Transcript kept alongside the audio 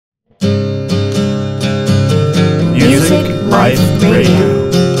Life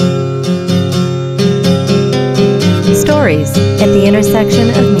Radio. Stories at the intersection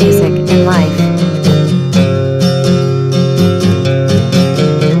of music and life.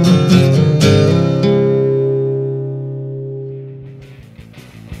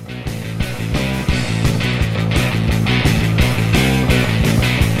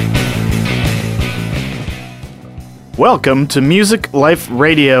 Welcome to Music Life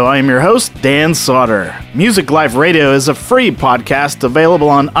Radio. I am your host, Dan Sauter. Music Life Radio is a free podcast available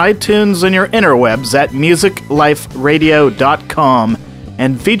on iTunes and your interwebs at musicliferadio.com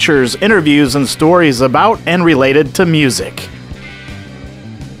and features interviews and stories about and related to music.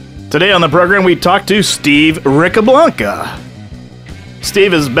 Today on the program, we talk to Steve Riccablanca.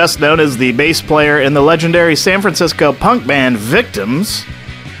 Steve is best known as the bass player in the legendary San Francisco punk band Victims.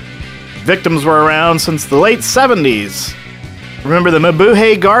 Victims were around since the late 70s. Remember the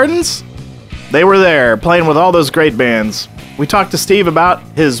Mabuhay Gardens? They were there, playing with all those great bands. We talked to Steve about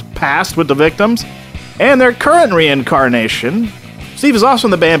his past with the Victims and their current reincarnation. Steve is also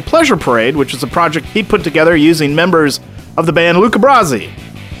in the band Pleasure Parade, which is a project he put together using members of the band Luca Brasi.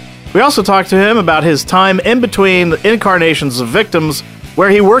 We also talked to him about his time in between the incarnations of Victims, where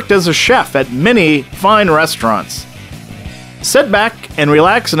he worked as a chef at many fine restaurants. Sit back and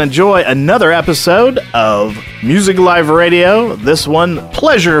relax and enjoy another episode of Music Live Radio. This one,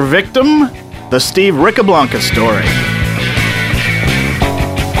 Pleasure Victim, the Steve Riccablanca story.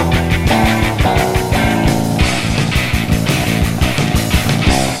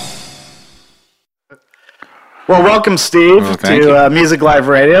 Well, welcome, Steve, to Music Live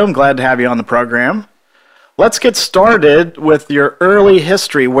Radio. I'm glad to have you on the program. Let's get started with your early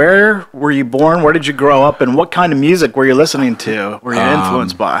history. Where were you born? Where did you grow up? And what kind of music were you listening to? Were you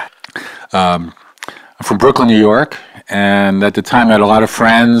influenced by? I'm from Brooklyn, New York. And at the time, I had a lot of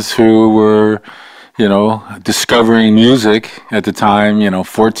friends who were, discovering music at the time,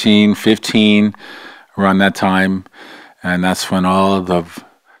 14, 15, around that time. And that's when all of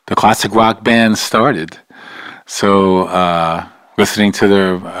the classic rock bands started. So listening to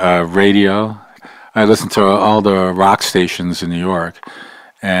the radio, I listened to all the rock stations in New York,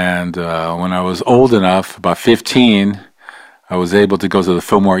 and when I was old enough, about 15, I was able to go to the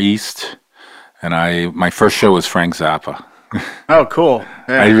Fillmore East, and my first show was Frank Zappa. Oh, cool.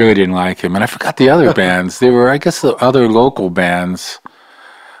 Yeah. I really didn't like him, and I forgot the other bands. They were, I guess, the other local bands,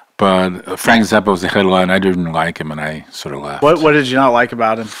 but Frank Zappa was the headline. I didn't like him, and I sort of left. What did you not like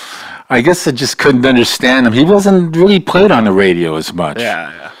about him? I guess I just couldn't understand him. He wasn't really played on the radio as much.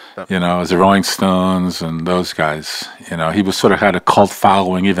 Yeah. As the Rolling Stones and those guys, he was sort of had a cult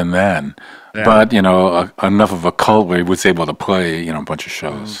following even then. Yeah. But, enough of a cult where he was able to play, a bunch of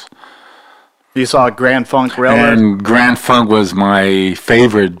shows. You saw Grand Funk Railroad? And Grand Funk was my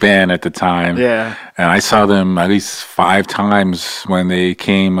favorite band at the time. Yeah. And I saw them at least 5 times when they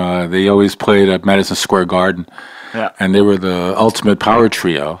came. They always played at Madison Square Garden. Yeah. And they were the ultimate power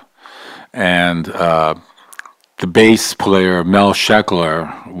trio. And the bass player, Mel Sheckler,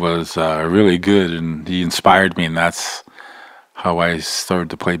 was really good, and he inspired me, and that's how I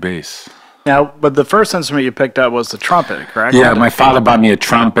started to play bass. Now, but the first instrument you picked up was the trumpet, correct? Yeah, my father bought me a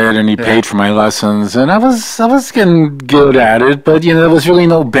trumpet, and he paid for my lessons, and I was getting good at it, but, there was really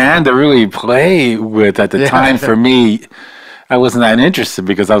no band to really play with at the time. For me, I wasn't that interested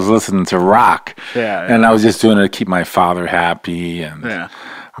because I was listening to rock, and I was just doing it to keep my father happy, and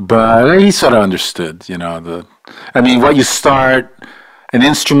but he sort of understood, what you start, an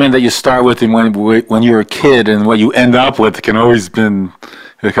instrument that you start with when you're a kid and what you end up with could always be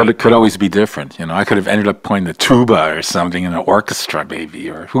different. I could have ended up playing the tuba or something in an orchestra maybe,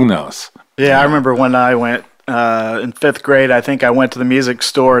 or who knows. Yeah, I remember when I went in 5th grade, I think I went to the music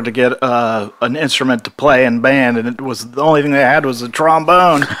store to get an instrument to play in band, and it was the only thing they had was a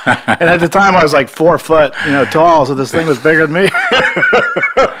trombone. And at the time, I was like 4 foot, tall, so this thing was bigger than me.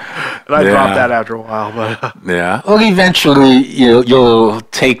 And I dropped that after a while. But yeah. Well, eventually you'll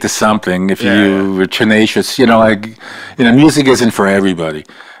take to something if you were tenacious. Music isn't for everybody.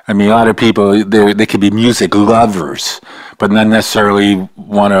 I mean, a lot of people, they could be music lovers, but not necessarily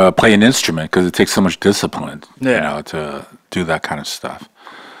want to play an instrument because it takes so much discipline, to do that kind of stuff.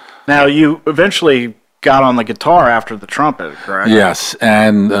 Now, you eventually got on the guitar after the trumpet, correct? Yes,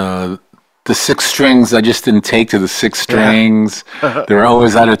 and the 6 strings, I just didn't take to the 6 strings. They were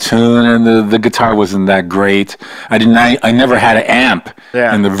always out of tune, and the guitar wasn't that great. I never had an amp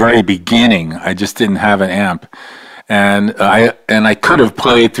in the very beginning. I just didn't have an amp. And I could have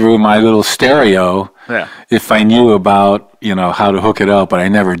played through my little stereo if I knew about, how to hook it up, but I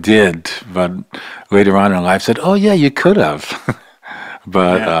never did. But later on in life, I said, "Oh yeah, you could have."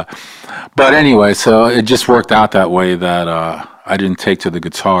 But anyway, so it just worked out that way that I didn't take to the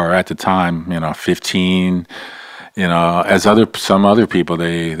guitar at the time. 15. As some other people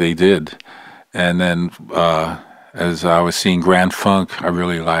they did, and then as I was seeing Grand Funk, I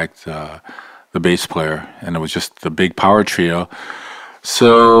really liked the bass player, and it was just the big power trio.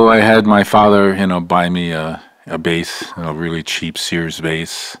 So I had my father, buy me a bass, a really cheap Sears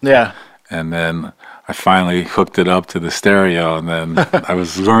bass. Yeah. And then I finally hooked it up to the stereo, and then I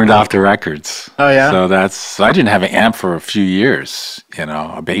was learned off the records. Oh yeah. So I didn't have an amp for a few years.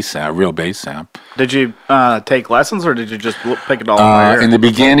 A bass amp, a real bass amp. Did you take lessons, or did you just pick it all by ear? In the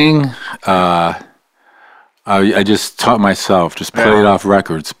beginning, I just taught myself, just played off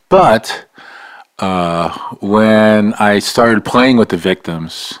records. But when I started playing with the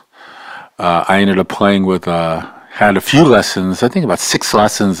Victims, I ended up playing with, had a few lessons, I think about 6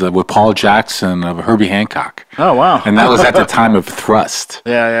 lessons with Paul Jackson of Herbie Hancock. Oh, wow. And that was at the time of Thrust.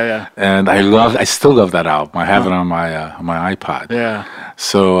 Yeah. And I still love that album. I have it on my iPod. Yeah.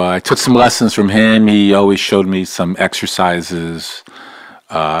 So I took some lessons from him. He always showed me some exercises.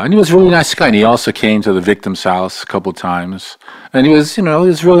 And he was a really nice guy. And he also came to the Victims' house a couple times. And he was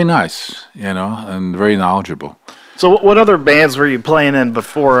really nice, and very knowledgeable. So what other bands were you playing in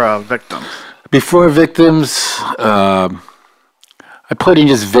before Victims? Before Victims, I played in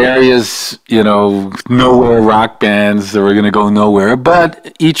just various, nowhere rock bands that were going to go nowhere.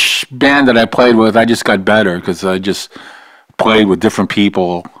 But each band that I played with, I just got better because I just played with different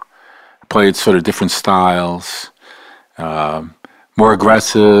people, played sort of different styles, more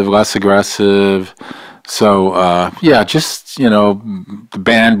aggressive, less aggressive. So, the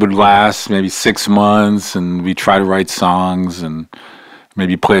band would last maybe 6 months, and we try to write songs and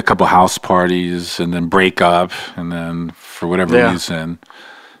maybe play a couple house parties and then break up, and then for whatever reason,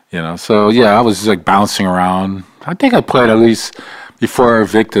 So, I was like bouncing around. I think I played at least, before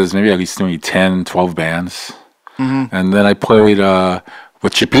Victims, maybe at least 10, 12 bands. Mm-hmm. And then I played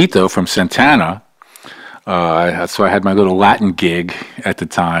with Chipito from Santana. So I had my little Latin gig at the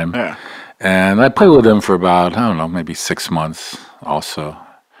time. Yeah. And I played with him for about, I don't know, maybe 6 months also.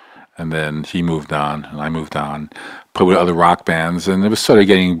 And then he moved on, and I moved on, played with other rock bands, and it was sort of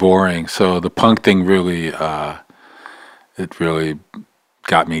getting boring. So the punk thing really, it really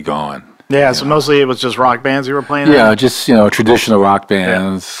got me going. Yeah, so mostly it was just rock bands you were playing in? Yeah, just, traditional rock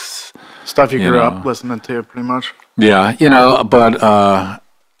bands. Yeah. Stuff you grew up listening to, pretty much? Yeah, but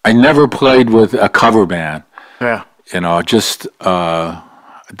I never played with a cover band. Yeah. Just...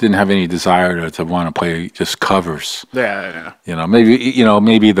 I didn't have any desire to want to play just covers. Yeah.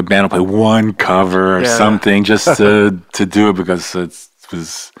 Maybe the band will play one cover or something just to do it because it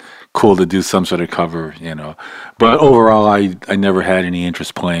was cool to do some sort of cover, But overall, I never had any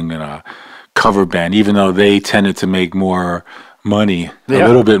interest playing in a cover band, even though they tended to make more money, a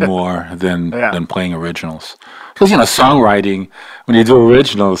little bit more than playing originals. Because, songwriting, when you do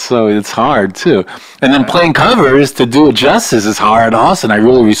originals, so it's hard, too. And then playing covers, to do it justice, is hard also. And I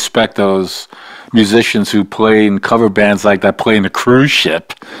really respect those musicians who play in cover bands like that, play in a cruise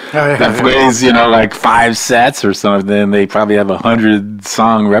ship that plays, like 5 sets or something. They probably have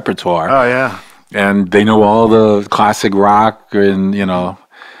 100-song repertoire. Oh, yeah. And they know all the classic rock and, hits.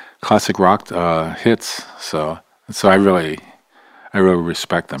 So I really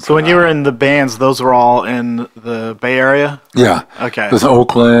respect them. So when you were in the bands, those were all in the Bay Area? Yeah. Okay. It was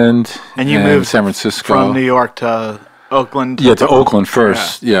Oakland and you moved San Francisco. From New York to Oakland? Yeah, to Oakland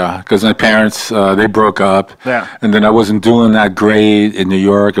first. Yeah, because my parents, they broke up. Yeah. And then I wasn't doing that great in New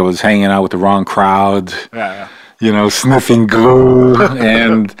York. I was hanging out with the wrong crowd. Yeah. Sniffing glue.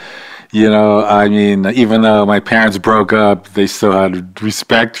 And, even though my parents broke up, they still had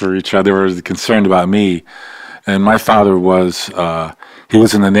respect for each other. They were concerned about me. And my father was, he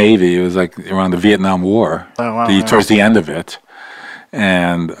was in the Navy. It was like around the Vietnam War, towards the end of it.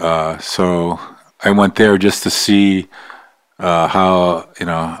 And so I went there just to see how,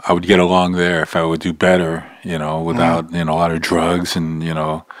 I would get along there, if I would do better, without, a lot of drugs and,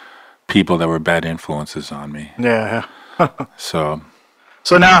 people that were bad influences on me. Yeah. So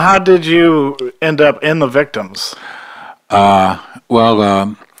now how did you end up in the Victims?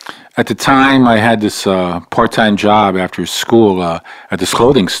 At the time, I had this part-time job after school at this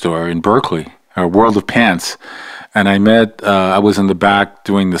clothing store in Berkeley, World of Pants. And I was in the back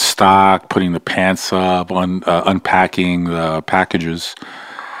doing the stock, putting the pants up, unpacking the packages.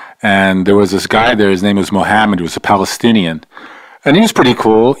 And there was this guy there, his name was Mohammed, he was a Palestinian. And he was pretty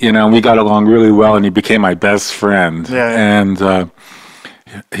cool, and we got along really well, and he became my best friend. Yeah. And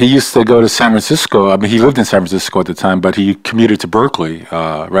he used to go to San Francisco. He lived in San Francisco at the time, but he commuted to Berkeley,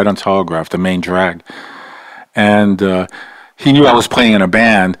 right on Telegraph, the main drag. And he knew I was playing in a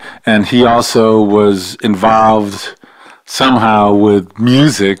band, and he also was involved somehow with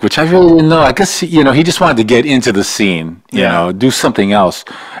music, which I really didn't know. I guess, he just wanted to get into the scene, do something else.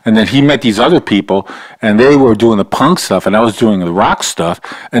 And then he met these other people, and they were doing the punk stuff, and I was doing the rock stuff.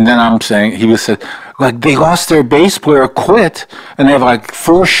 And then he said, like, they lost their bass player, quit, and they have like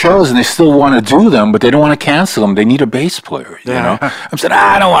 4 shows, and they still want to do them, but they don't want to cancel them. They need a bass player, you know? I said,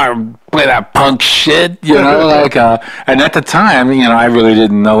 I don't want to play that punk shit, and at the time, I really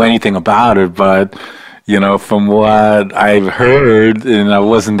didn't know anything about it, but from what I've heard, I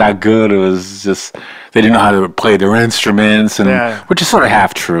wasn't that good. It was just they didn't know how to play their instruments, which is sort of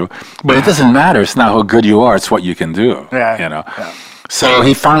half true. But it doesn't matter. It's not how good you are. It's what you can do. So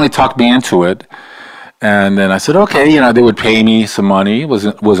he finally talked me into it, and then I said, okay. They would pay me some money. It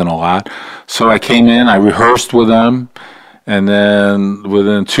wasn't a lot. So I came in. I rehearsed with them, and then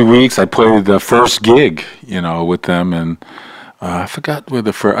within 2 weeks, I played the first gig. With them and. I forgot where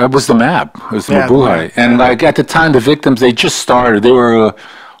the first. It was the MAB. It was the Mabuhay. And like at the time, the Victims, they just started. They were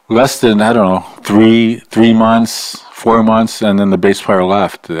less than, I don't know, 3 months, 4 months, and then the bass player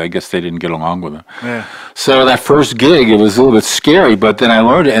left. I guess they didn't get along with him. Yeah. So that first gig, it was a little bit scary, but then I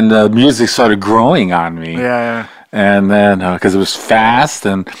learned it, and the music started growing on me. Yeah. And then because it was fast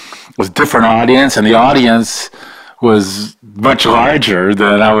and it was a different audience, and the audience was much larger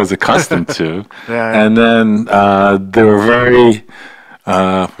than I was accustomed to. And then they were very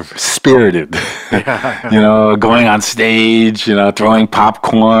spirited, going on stage, throwing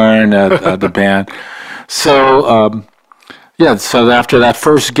popcorn at the band. So, so after that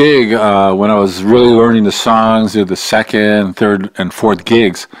first gig, when I was really learning the songs, the second, third, and fourth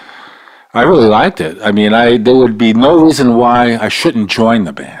gigs, I really liked it. I mean, there would be no reason why I shouldn't join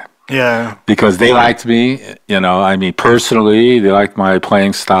the band. Yeah. Because they liked me, personally, they liked my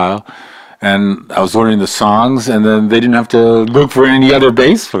playing style. And I was learning the songs, and then they didn't have to look for any other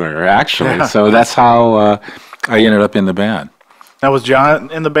bass player, actually. So that's how I ended up in the band. Now, was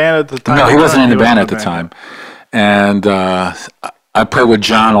John in the band at the time? No, he wasn't in the band at the time. And I played with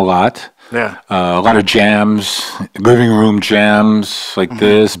John a lot. Yeah. A lot of jams, living room jams like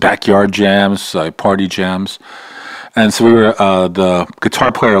this, backyard jams, party jams. And so we were, the guitar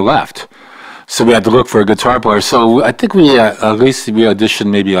player left. So we had to look for a guitar player. So I think at least we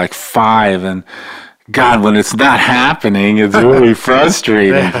auditioned maybe like 5. And God, when it's not happening, it's really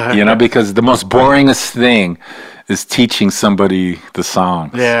frustrating, because the most boringest thing is teaching somebody the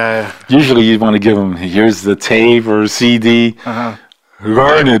songs. Yeah. Usually you want to give them, here's the tape or CD.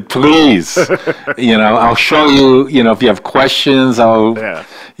 Learn it, please. I'll show you, if you have questions, I'll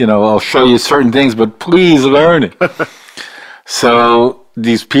show you certain things, but please learn it. So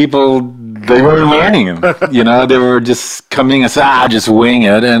these people, they weren't learning them. They were just coming and saying, I'll just wing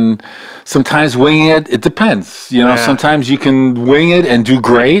it. And sometimes winging it depends. Sometimes you can wing it and do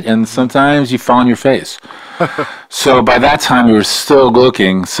great, and sometimes you fall on your face. So by that time, we were still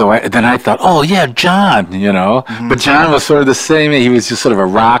looking. So then I thought, oh, yeah, John, But John was sort of the same. He was just sort of a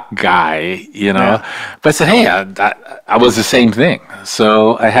rock guy, But I said, hey, I was the same thing.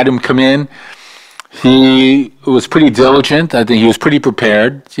 So I had him come in. He was pretty diligent. I think he was pretty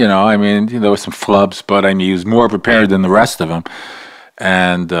prepared. There were some flubs, but he was more prepared than the rest of them.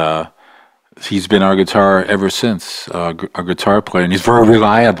 And he's been our guitar ever since, our guitar player. And he's very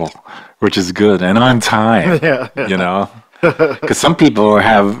reliable, which is good, and on time, because some people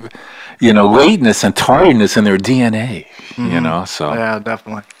have, lateness and tardiness in their DNA, so. Yeah,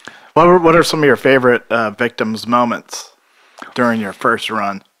 definitely. What are some of your favorite Victims moments during your first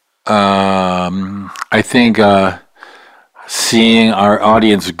run? I think seeing our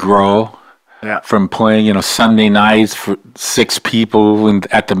audience grow from playing, Sunday nights for 6 people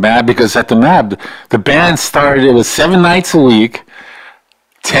at the MAB, because at the MAB, the band started, it was 7 nights a week,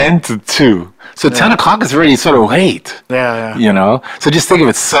 10 to 2. So 10 o'clock is already sort of late. Yeah. So just think of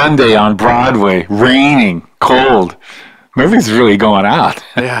it, Sunday on Broadway, raining, cold. Nothing's really going out.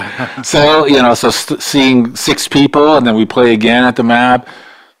 Yeah. So, seeing 6 people, and then we play again at the MAB,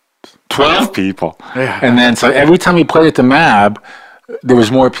 12 people. Yeah. And then, so every time we played at the MAB, there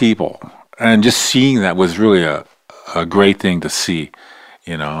was more people. And just seeing that was really a great thing to see,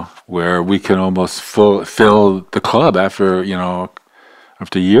 where we can almost fill the club after a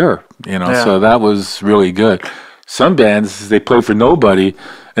year, so that was really good. Some bands, they play for nobody,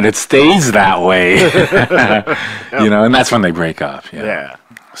 and it stays that way, and that's when they break up. Yeah.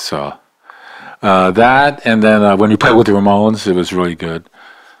 So that, and then when we played with the Ramones, it was really good.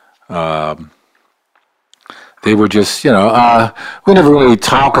 They were just, we never really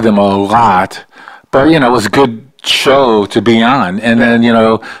talked with them a lot, but, it was good show to be on, and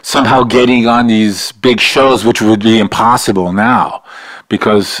then somehow getting on these big shows, which would be impossible now,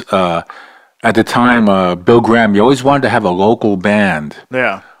 because at the time, Bill Graham, you always wanted to have a local band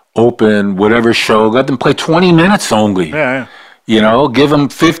open whatever show, let them play 20 minutes only. Give them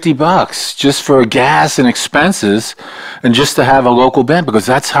 $50 just for gas and expenses, and just to have a local band, because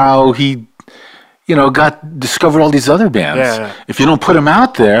that's how he discovered all these other bands. If you don't put them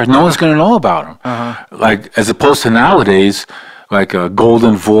out there, no one's going to know about them. Like, as opposed to nowadays, like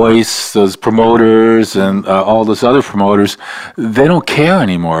Golden Voice, those promoters and all those other promoters, they don't care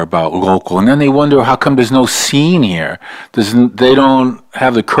anymore about local. And then they wonder, how come there's no scene here? They don't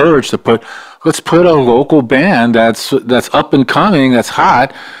have the courage to let's put a local band that's up and coming, that's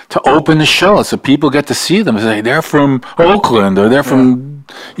hot, to open the show so people get to see them. Say, they're from Oakland, or they're from,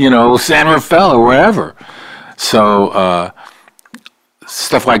 San Rafael, or wherever. So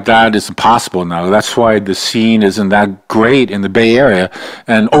stuff like that is impossible now. That's why the scene isn't that great in the Bay Area.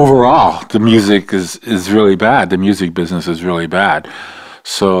 And overall, the music is really bad. The music business is really bad.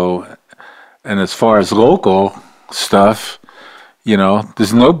 So, and as far as local stuff,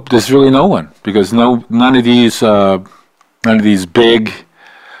 there's really no one, because none of these big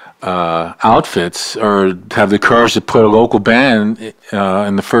outfits have the courage to put a local band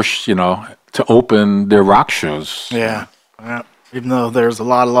in the first, to open their rock shows. Yeah. Even though there's a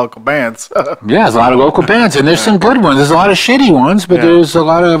lot of local bands. There's a lot of local bands, and there's some good ones. There's a lot of shitty ones, but there's a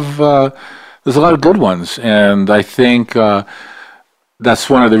lot of good ones, and I think that's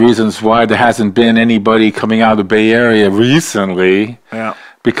one of the reasons why there hasn't been anybody coming out of the Bay Area recently.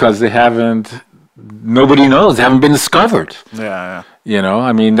 Because nobody knows. They haven't been discovered. I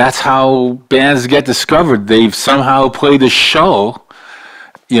mean, that's how bands get discovered. They've somehow played a show,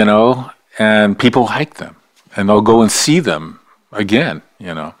 and people like them, and they'll go and see them again,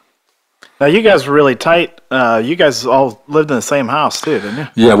 Now, you guys were really tight. You guys all lived in the same house, too, didn't you?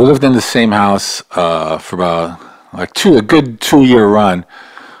 Yeah, we lived in the same house for about a good 2-year run.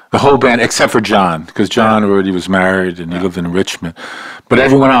 The whole band, except for John, because John already was married and he lived in Richmond. But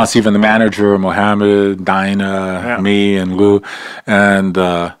everyone else, even the manager, Mohammed, Dinah, me, and Lou, and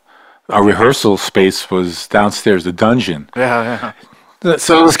our rehearsal space was downstairs, the dungeon.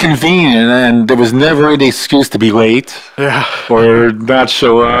 So it was convenient, and there was never any excuse to be late, or not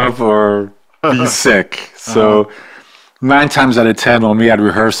show up, or be sick. So 9 times out of 10, when we had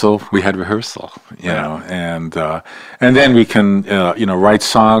rehearsal, and then we can, write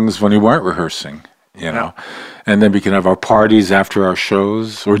songs when we weren't rehearsing, and then we can have our parties after our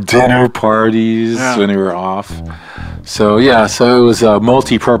shows, or dinner parties when we were off. So so it was a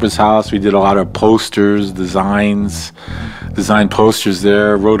multi-purpose house. We did a lot of posters, designed posters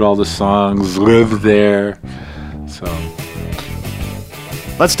there, wrote all the songs, lived there. So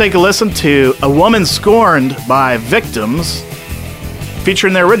let's take a listen to A Woman Scorned by Victims,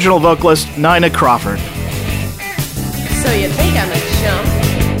 featuring their original vocalist, Nina Crawford. So you think I'm a chump?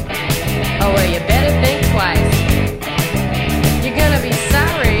 Oh, well, you better think twice. You're gonna be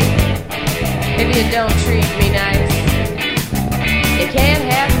sorry if you don't treat me nice. You can't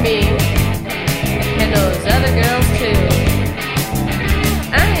have me and those other girls too.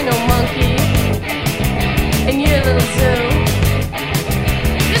 I ain't no monkey, and you're a little zoo.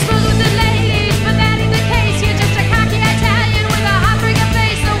 You're supposed with the ladies, but that ain't the case. You're just a cocky Italian with a heartbreaker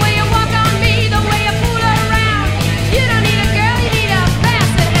face. The way you walk on me, the way you fool around. You don't need a girl, you need a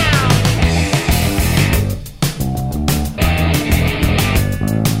basset hound.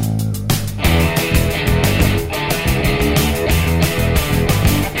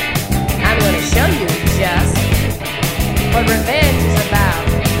 I'm gonna show you just what revenge is about.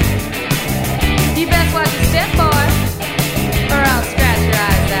 You best watch your step, boy, or I'll scratch your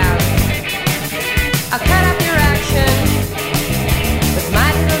eyes out. I'll cut off your action with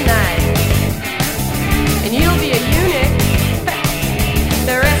my little knife, and you'll be a eunuch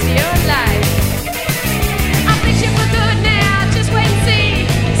the rest of your life. I'll fix you for good now, just wait and see.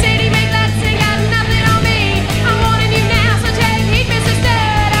 Sadie McLeod sing got nothing on me. I'm warning you now, so take heed, Mr.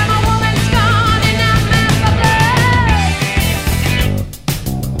 Stud. I'm a woman scorned and I'm mad for blood.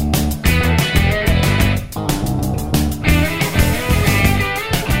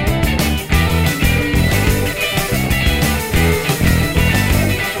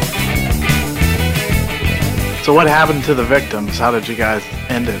 So what happened to the Victims? How did you guys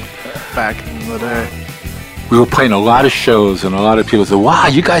end it back in the day? we were playing a lot of shows, and a lot of people said, wow,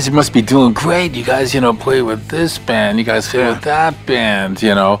 you guys must be doing great. You guys, play with this band. You guys play with that band,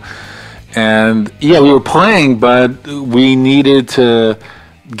 And, yeah, we were playing, but we needed to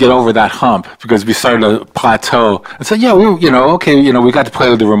get over that hump because we started to plateau. And so, yeah, we were, we got to play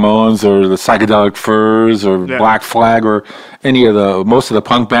with the Ramones or the Psychedelic Furs or Black Flag or most of the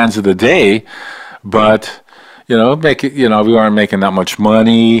punk bands of the day. But, we weren't making that much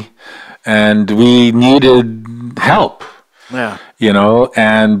money and we needed help. Yeah.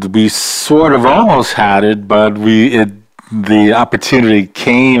 And we sort of almost had it, but the opportunity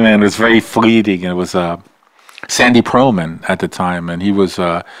came and it was very fleeting. It was Sandy Pearlman at the time, and he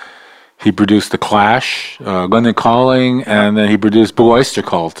produced The Clash, London Calling, and then he produced Blue Oyster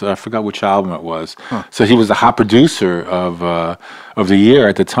Cult. I forgot which album it was. Huh. So he was the hot producer of the year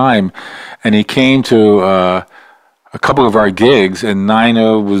at the time, and he came to a couple of our gigs, and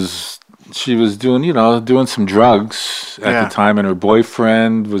Nina was doing some drugs at the time, and her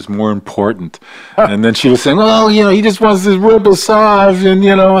boyfriend was more important. And then she was saying, "Well, he just wants to rip us off," and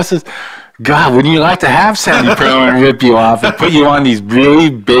I said, God, wouldn't you like to have Sandy Pearlman rip you off and put you on these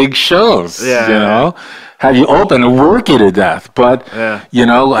really big shows? Have you open and work you to death? But,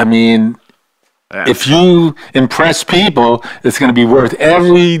 if you impress people, it's going to be worth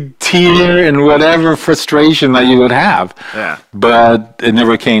every tear and whatever frustration that you would have. Yeah. But it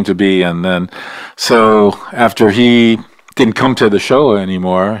never came to be. And then, so after he didn't come to the show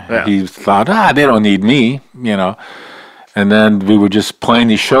anymore, he thought, they don't need me, And then we were just playing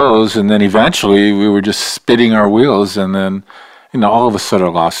these shows, and then eventually we were just spinning our wheels, and then, all of us sort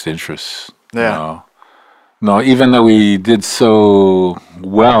of lost interest. Yeah. No, even though we did so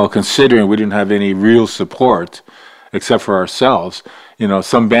well, considering we didn't have any real support except for ourselves.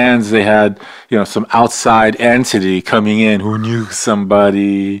 Some bands, they had, some outside entity coming in who knew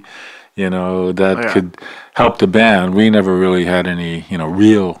somebody, that could help the band. We never really had any,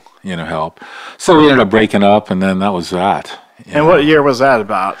 real help. So we ended up breaking up, and then that was that. And what year was that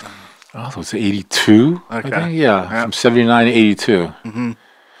about? Oh, it was 82, okay. I think. Yeah, from 79 to 82. Mm-hmm.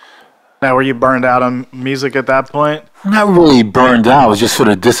 Now, were you burned out on music at that point? Not really burned out. I was just sort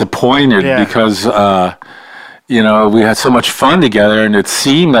of disappointed because, we had so much fun together, and it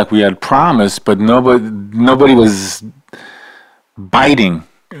seemed like we had promise, but nobody was biting.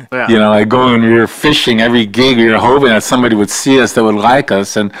 Yeah. Like going, you're fishing every gig, you're hoping that somebody would see us that would like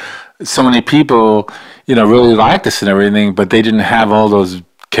us. And so many people, really liked us and everything, but they didn't have all those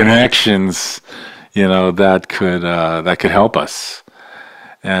connections, that could help us.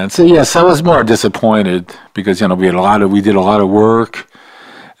 And so, yes, I was more disappointed because, we did a lot of work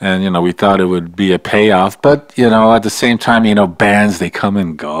and, we thought it would be a payoff. But, at the same time, bands, they come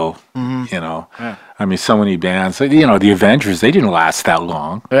and go, Yeah. I mean, so many bands, the Avengers, they didn't last that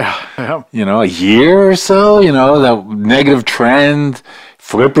long. Yeah. A year or so, that negative trend.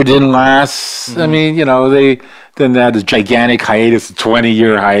 Flipper didn't last. Mm-hmm. I mean, then they had this gigantic hiatus, a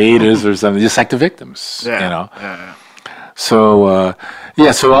 20-year hiatus or something, just like the Victims, Yeah. So,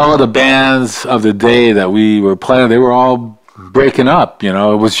 so all of the bands of the day that we were playing, they were all breaking up, It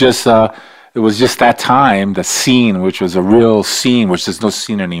was just that time, the scene, which was a real scene, which there's no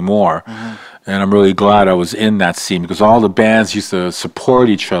scene anymore. Mm-hmm. And I'm really glad I was in that scene because all the bands used to support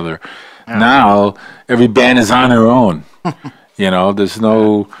each other. Yeah. Now, every band is on their own. There's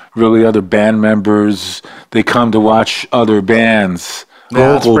no really other band members. They come to watch other bands,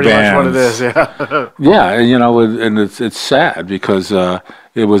 local that's bands. That's pretty much what it is, yeah. And it's sad because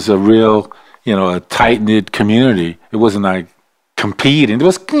it was a real, a tight-knit community. It wasn't like competing. There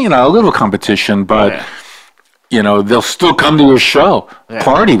was, a little competition, but... Yeah. They'll still come to your show,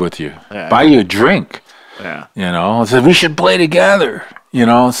 party with you, buy you a drink. Yeah. Say we should play together.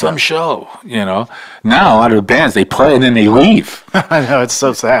 Some show. Now a lot of the bands they play and then they leave. I know, it's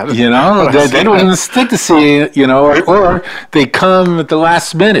so sad. They don't even stick to see. Or they come at the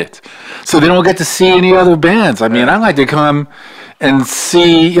last minute, so they don't get to see any other bands. I mean, I like to come and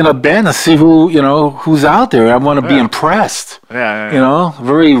see a band and see who's out there. I want to be impressed. Yeah.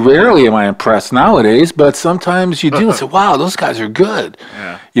 Very rarely am I impressed nowadays, but sometimes you do and say, wow, those guys are good.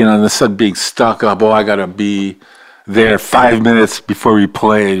 Yeah. And instead of being stuck up, I got to be there 5 minutes before we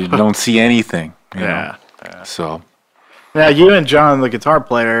play. You don't see anything. You know? So. Now, you and John, the guitar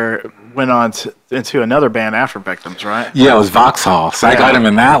player, went on into another band after Victims, right? Yeah, it was Vauxhall. So I got him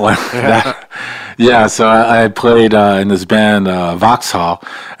in that one. So I played in this band, Vauxhall.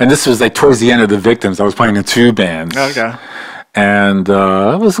 And this was like towards the end of the Victims. I was playing in two bands. Okay. And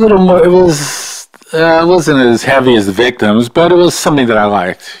it was a little more, it wasn't as heavy as the Victims, but it was something that I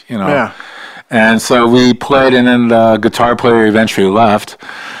liked, Yeah. And so we played, and then the guitar player eventually left.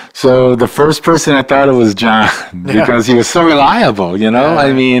 So the first person I thought of was John because he was so reliable,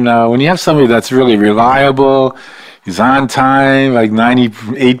 I mean, when you have somebody that's really reliable, he's on time, like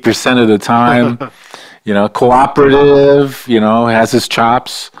 98% of the time, cooperative, has his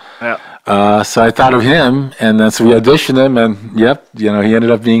chops. Yeah. So I thought of him, and then so we auditioned him, and he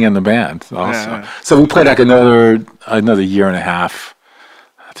ended up being in the band also. Yeah. So we played like another year and a half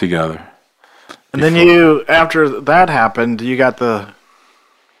together. And then after that happened, you got the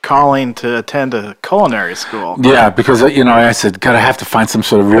calling to attend a culinary school. Yeah, because I said, God, I have to find some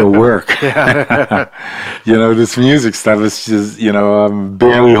sort of real work. This music stuff is just I'm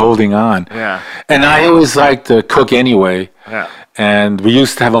barely holding on. Yeah. And I always liked to cook anyway. Yeah. And we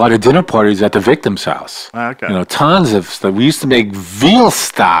used to have a lot of dinner parties at the victim's house. Okay. Tons of stuff. We used to make veal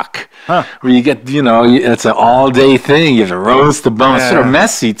stock, Huh. where you get, it's an all-day thing. You have to roast the bones. Yeah. Sort of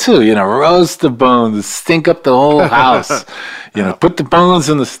messy, too. Roast the bones, stink up the whole house. Put the bones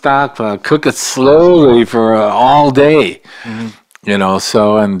in the stock, cook it slowly for all day. Mm-hmm.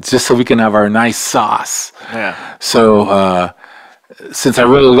 So, and just so we can have our nice sauce. Yeah. So, since I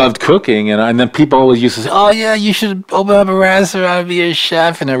really loved cooking, and then people always used to say, "Oh yeah, you should open up a restaurant, be a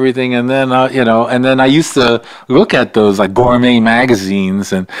chef, and everything." And then and then I used to look at those like gourmet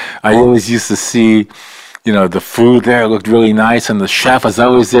magazines, and I always used to see, the food there looked really nice, and the chef was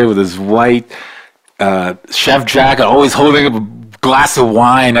always there with his white chef jacket, always holding up a glass of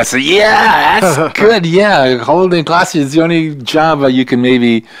wine. I said, "Yeah, that's good. Yeah, holding a glass is the only job that you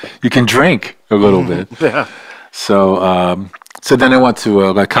can drink a little bit." Yeah. So then I went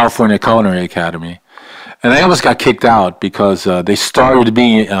to California Culinary Academy, and I almost got kicked out because they started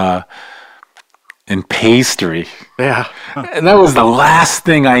me in pastry. Yeah. And that was the last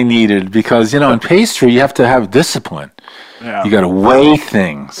thing I needed because, in pastry, you have to have discipline. Yeah. You got to weigh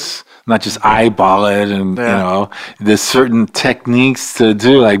things, not just eyeball it. And, there's certain techniques to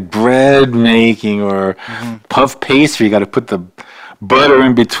do, like bread making or puff pastry. You got to put the butter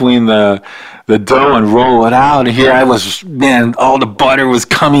in between the dough and roll it out. And here I was, all the butter was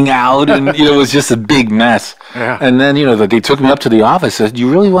coming out, and it was just a big mess. Yeah. And then they took me up to the office and said, "You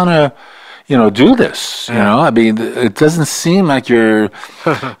really want to do this? I mean, it doesn't seem like you're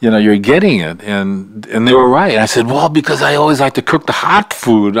you're getting it." And they were right. And I said, "Well, because I always like to cook the hot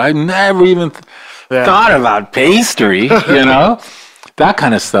food. I never even thought about pastry, that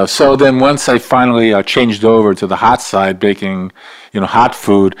kind of stuff." So then once I finally changed over to the hot side, baking, hot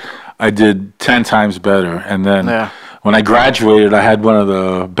food, I did 10 times better. And then when I graduated, I had one of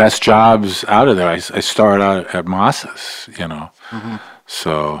the best jobs out of there. I started out at Moss's, Mm-hmm.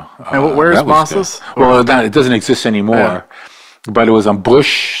 So. And where's that was Moss's? good. Well, it doesn't exist anymore. But it was on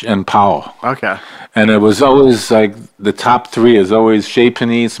Bush and Powell. Okay. And it was always like the top three is always Chez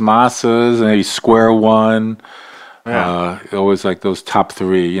Panisse, Moss's, and maybe Square One. Yeah. Always like those top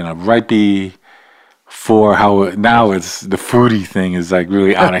three, right before how now it's the foodie thing is like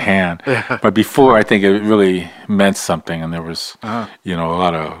really out of hand. But before, I think it really meant something, and there was, a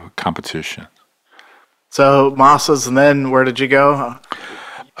lot of competition. So Moss's, and then where did you go?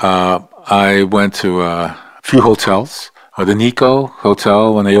 I went to a few hotels. The Nico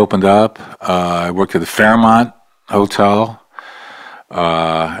Hotel when they opened up. I worked at the Fairmont Hotel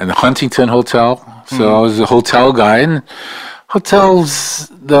and the Huntington Hotel. So I was a hotel guy. And hotels,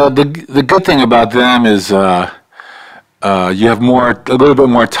 the good thing about them is you have a little bit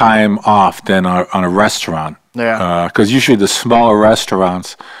more time off than on a restaurant. Yeah. Because usually the smaller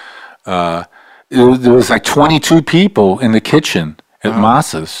restaurants, there was like 22 people in the kitchen at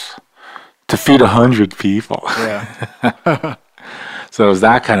Moss's to feed 100 people. Yeah. So it was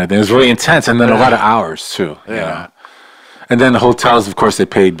that kind of thing. It was really intense, and then a lot of hours too. Yeah. And then the hotels, of course, they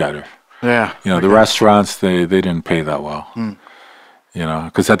paid better. Yeah. The restaurants, they didn't pay that well.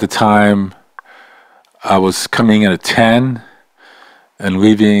 Because at the time, I was coming in at 10 and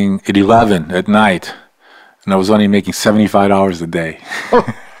leaving at 11 at night, and I was only making $75 a day.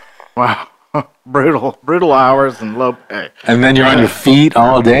 Wow. Brutal hours and low pay. And then you're on your feet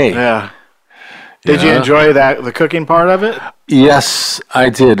all day. Yeah. Did you enjoy the cooking part of it? Yes, I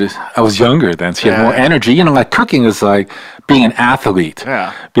did. I was younger then, so you have more energy. Like cooking is like being an athlete.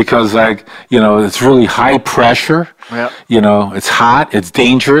 Yeah. Because it's really high pressure. Yeah. It's hot, it's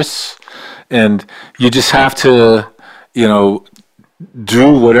dangerous, and you just have to,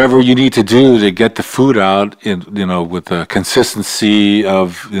 do whatever you need to do to get the food out with the consistency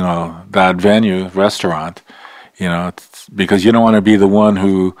of, that venue, restaurant, because you don't want to be the one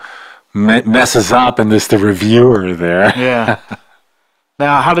who messes up and there's the reviewer there. Yeah.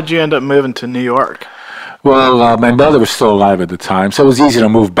 Now, how did you end up moving to New York? Well, my mother was still alive at the time, so it was easy to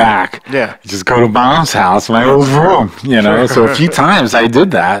move back. Yeah. Just go to Mom's house, my old room, So a few times I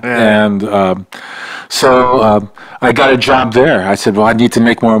did that. Yeah. And so I got a job there. I said, well, I need to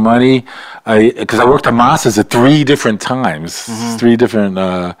make more money. Because I worked at Moss's at 3 different times, 3 different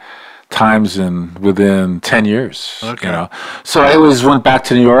times within 10 years. Okay. You know, so I always went back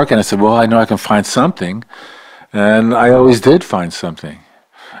to New York, and I said, well, I know I can find something, and I always did find something.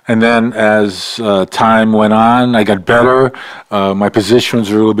 And then as time went on, I got better. My positions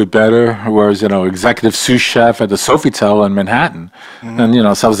were a little bit better. Whereas, executive sous chef at the Sofitel in Manhattan.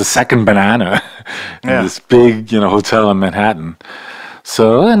 And, so I was the second banana in this big, hotel in Manhattan.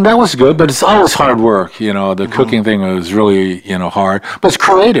 So, and that was good, but it's always hard work. The cooking thing was really, hard. But it's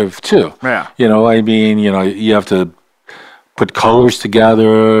creative, too. Yeah. You have to put colors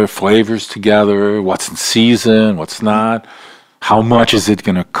together, flavors together, what's in season, what's not. How much is it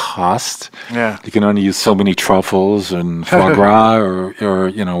going to cost? Yeah. You can only use so many truffles and foie gras or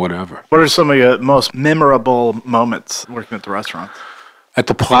whatever. What are some of your most memorable moments working at the restaurant? At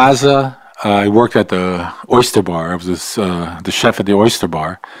the Plaza, I worked at the Oyster Bar. I was the chef at the Oyster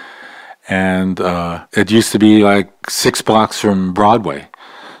Bar. And it used to be like 6 blocks from Broadway.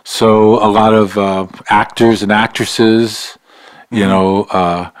 So a lot of actors and actresses,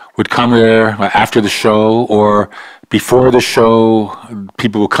 would come there after the show or before the show.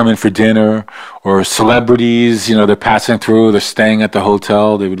 People would come in for dinner, or celebrities, they're passing through, they're staying at the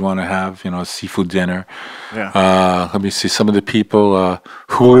hotel, they would want to have, a seafood dinner. Yeah. Let me see some of the people.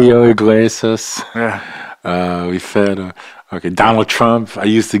 Julio Iglesias. Yeah. We fed Donald Trump. I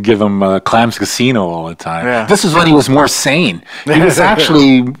used to give him Clams Casino all the time. Yeah. This is when he was more sane. He was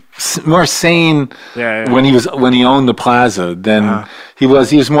actually more sane when he owned the Plaza than he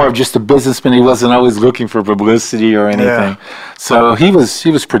was more of just a businessman. He wasn't always looking for publicity or anything. Yeah. So he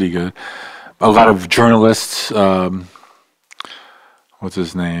was pretty good. A lot of journalists. What's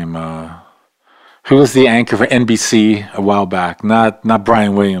his name? Who was the anchor for NBC a while back? Not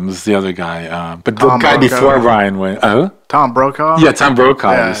Brian Williams, the other guy, but the guy before Brian Williams. Oh, Tom Brokaw? Yeah, Tom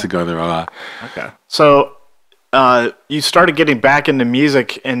Brokaw used to go there a lot. Okay. So you started getting back into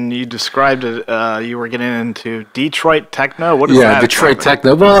music, and you described it, you were getting into Detroit techno. What is that? Yeah, Detroit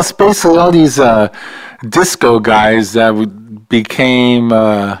techno. Well, it's basically all these disco guys that became...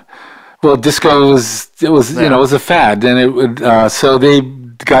 disco was a fad. And it would, so they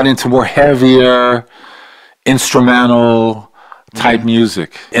got into more heavier, instrumental type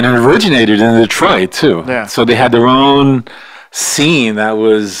music. And it originated in Detroit, too. Yeah. So they had their own scene that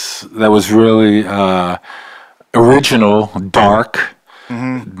was really original, dark,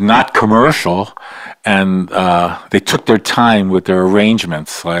 not commercial, and they took their time with their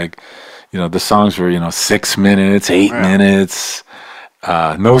arrangements. Like, the songs were 6 minutes, 8 minutes,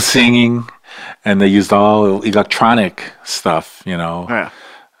 no singing, and they used all electronic stuff.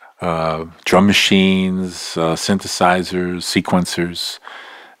 Drum machines, synthesizers, sequencers,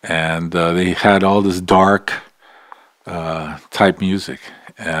 and they had all this dark type music.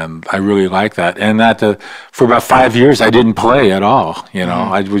 And I really like that. And for about 5 years, I didn't play at all.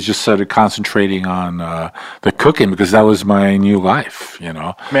 I was just sort of concentrating on the cooking because that was my new life.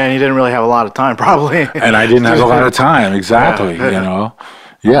 Man, you didn't really have a lot of time, probably. And I didn't have a lot of time, exactly.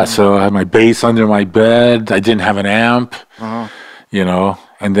 Yeah. So I had my bass under my bed. I didn't have an amp.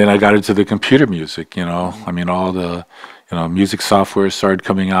 And then I got into the computer music. All the music software started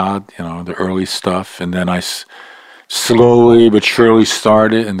coming out. The early stuff, and then I slowly but surely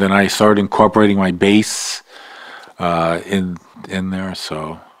started, and then I started incorporating my bass in there.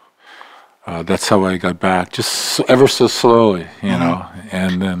 So that's how I got back, just ever so slowly,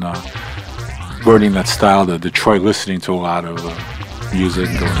 and then learning that style, the Detroit, listening to a lot of music,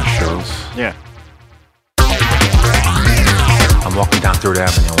 going to shows. Yeah. I'm walking down 3rd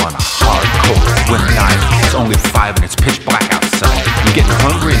Avenue on a hardcore winter night. It's only 5 and it's pitch black outside. I'm getting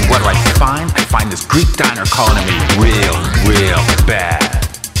hungry, and what do I find? I find this Greek diner calling to me real bad.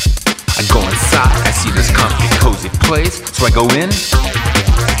 I go inside, I see this comfy, cozy place, so I go in.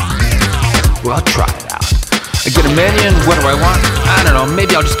 Well, I'll try it out. I get a menu, and what do I want? I don't know,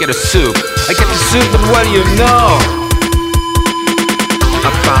 maybe I'll just get a soup. I get the soup, and what do you know? I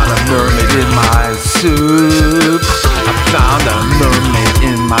found a mermaid in my soup. I found a mermaid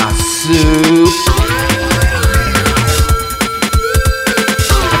in my soup.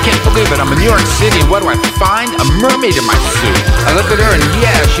 I can't believe it, I'm in New York City, and what do I find? A mermaid in my soup. I look at her, and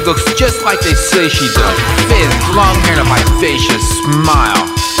yeah, she looks just like they say she does. Fins, long hair, and a vivacious smile.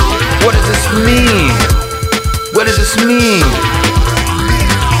 What does this mean? What does this mean?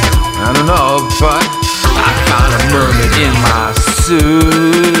 I don't know, but I found a mermaid in my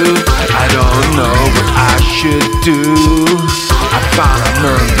soup. I don't know what I should do. I found a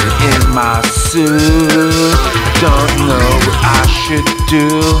mermaid in my soup. I don't know what I should do.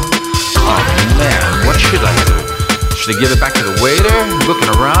 Oh man, what should I do? Should I give it back to the waiter? Looking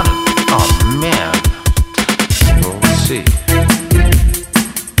around and, oh man. Well, let's see.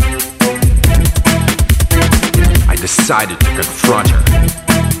 decided to confront her.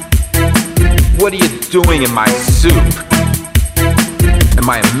 What are you doing in my soup? Am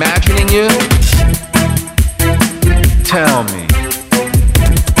I imagining you? Tell me.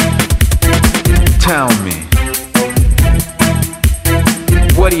 Tell me.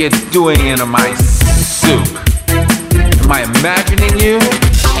 What are you doing in my soup? Am I imagining you?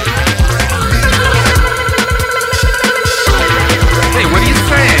 Hey, what are you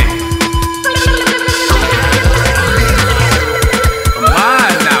saying? Come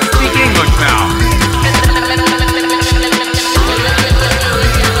on now, speak English now.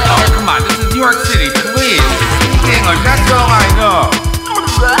 Oh, come on, this is New York City, please. Speak English, that's all I know.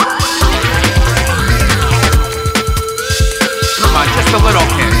 Come on, just a little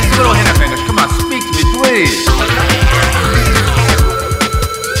hint of English. Come on, speak to me, please.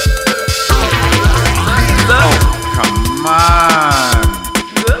 Oh, come on.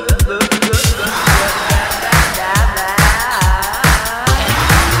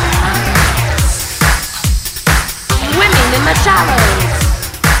 Swimming in the shallows,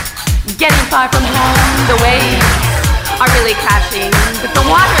 getting far from home. The waves are really crashing, but the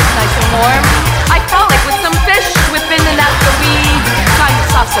water's nice and warm. I frolic with some fish, whip in and out the weeds. Time is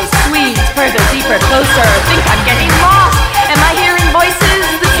soft, so sweet, further, deeper, closer. Think I'm getting lost. Am I hearing voices?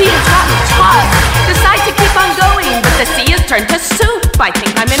 The sea has got me tossed. Decide to keep on going, but the sea has turned to soup. I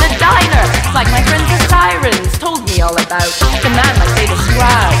think I'm in a diner, like my friends the sirens told me all about. The man like they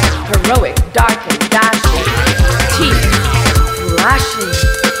describe, heroic, dark and dashing, teeth flashing.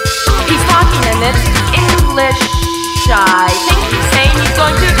 He's talking in this English. I think he's saying he's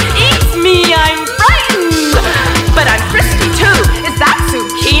going to eat me. I'm frightened, but I'm frisky too. Is that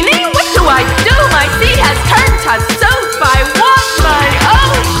zucchini? What do I do? My sea has turned to soup. I want my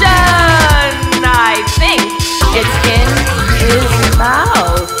ocean. I think it's in his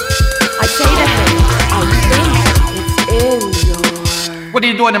mouth. I say to him, I think it's in your... What are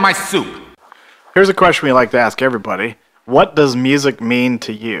you doing in my soup? Here's a question we like to ask everybody. What does music mean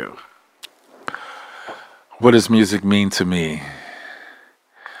to you? What does music mean to me?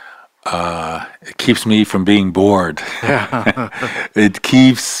 It keeps me from being bored. It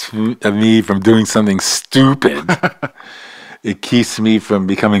keeps me from doing something stupid. It keeps me from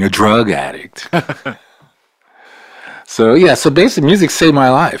becoming a drug addict. So basically music saved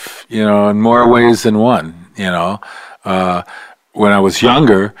my life, in more ways than one, When I was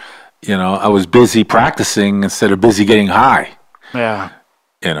younger, I was busy practicing instead of busy getting high. Yeah.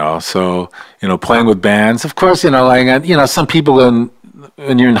 Playing with bands. Of course, some people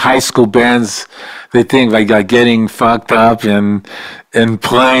when you're in high school bands, they think like getting fucked up and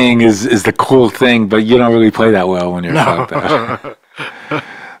playing is the cool thing, but you don't really play that well when you're fucked up.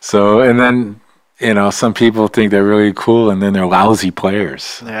 So, and then, some people think they're really cool and then they're lousy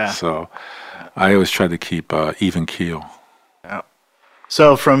players. Yeah. So I always try to keep even keel. Yeah.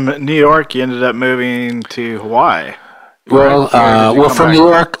 So from New York, you ended up moving to Hawaii. Well, from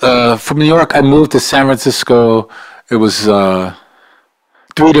New York, I moved to San Francisco. It was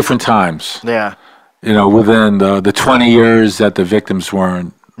 3 different times. Yeah. Within the 20 years that the Victims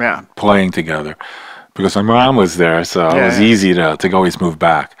weren't playing together, because my mom was there, so it was easy to always move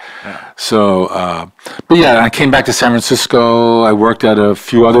back. Yeah. So, I came back to San Francisco. I worked at a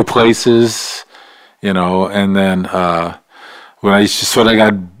few other places, and then when I just sort of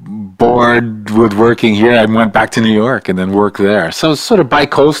got bored with working here, I went back to New York and then worked there. So it's sort of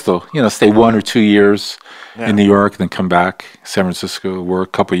bi-coastal, stay 1 or 2 years in New York, then come back, San Francisco, work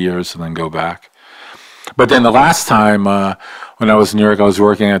a couple of years, and then go back. But then the last time when I was in New York, I was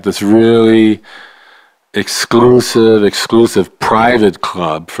working at this really exclusive private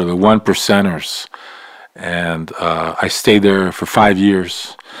club for the 1%ers. And I stayed there for 5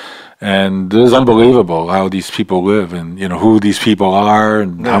 years. And it was unbelievable how these people live and, who these people are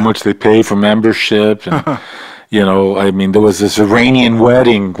and how much they pay for membership. And, there was this Iranian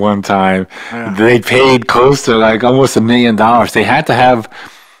wedding one time. Yeah. They paid close to almost $1 million. They had to have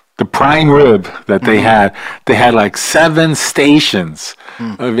the prime rib that they had. They had 7 stations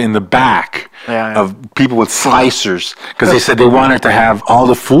in the back of people with slicers because they said they wanted to have all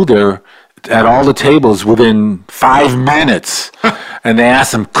the food there at all the tables within 5 minutes. And they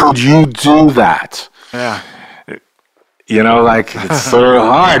asked him, could you do that? Yeah. It's sort of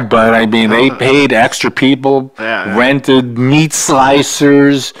hard, but they paid extra people, rented meat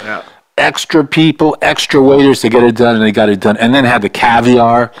slicers, extra people, extra waiters to get it done, and they got it done. And then had the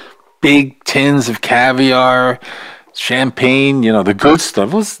caviar, big tins of caviar, champagne, the good stuff.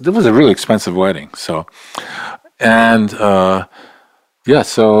 It was a really expensive wedding. So, and that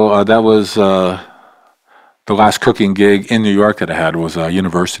was the last cooking gig in New York that I had was a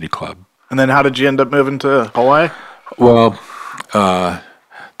university club. And then how did you end up moving to Hawaii? Well,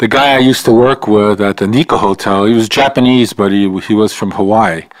 the guy I used to work with at the Nikko Hotel, he was Japanese, but he was from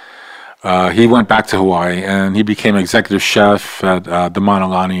Hawaii. He went back to Hawaii, and he became executive chef at the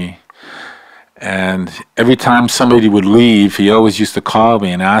Manalani. And every time somebody would leave, he always used to call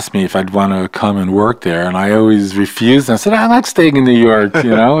me and ask me if I'd want to come and work there. And I always refused. I said, I like staying in New York.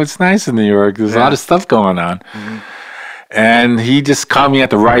 It's nice in New York. There's a lot of stuff going on. Mm-hmm. And he just called me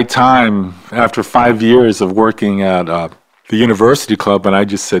at the right time after 5 years of working at the University Club, and I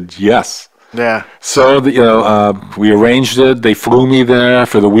just said yes. Yeah. So, we arranged it. They flew me there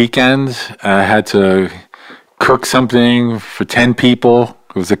for the weekend. I had to cook something for 10 people.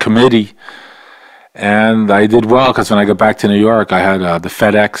 It was a committee. And I did well because when I got back to New York, I had the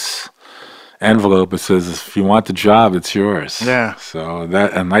FedEx envelope that says, if you want the job, it's yours. Yeah. So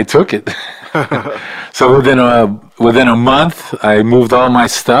and I took it. So within a month, I moved all my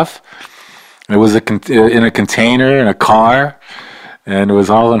stuff. It was in a container, in a car, and it was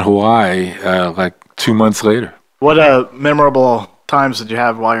all in Hawaii like 2 months later. What memorable times did you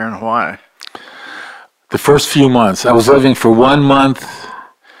have while you're in Hawaii? The first few months. I was living for 1 month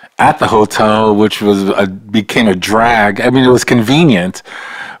at the hotel, which became a drag. I mean, it was convenient,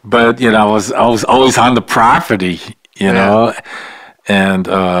 but, I was always on the property, know. And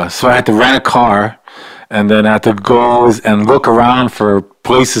so I had to rent a car, and then I had to go and look around for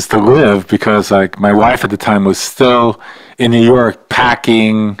places to live because, like, my wife at the time was still in New York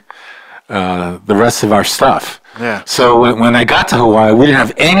packing the rest of our stuff. Yeah. So when I got to Hawaii, we didn't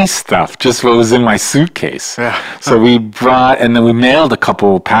have any stuff, just what was in my suitcase. Yeah. So we brought, and then we mailed a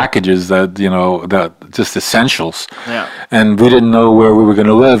couple packages that just essentials. Yeah. And we didn't know where we were going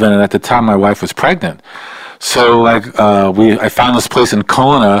to live, and at the time my wife was pregnant. So I found this place in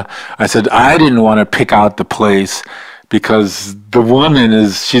Kona. I said I didn't want to pick out the place because the woman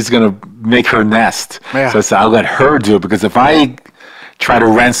she's going to make her nest. Yeah. So I said I'll let her do it because if I try to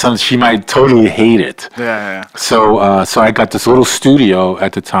rent something, she might totally hate it. Yeah. So I got this little studio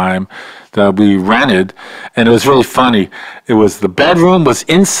at the time that we rented, and it was really funny. It was the bedroom was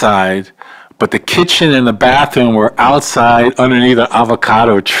inside, but the kitchen and the bathroom were outside underneath an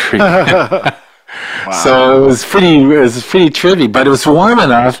avocado tree. Wow. So it was pretty trippy, but it was warm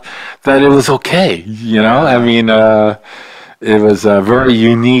enough that it was okay. I mean, it was a very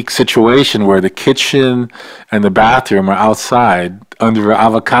unique situation where the kitchen and the bathroom are outside under an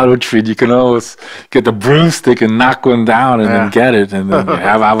avocado tree. You can always get the broomstick and knock one down and then get it, and then you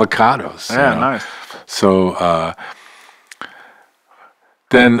have avocados. Yeah, nice. So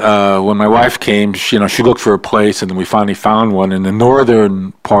then when my wife came, she looked for a place, and then we finally found one in the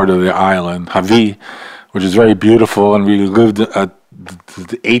northern part of the island, Hawaii, which is very beautiful, and we lived at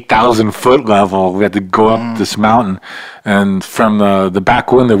the 8,000-foot level. We had to go up this mountain, and from the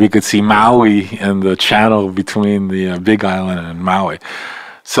back window, we could see Maui and the channel between the Big Island and Maui.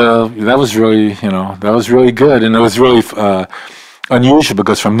 So that was really, good, and it was really unusual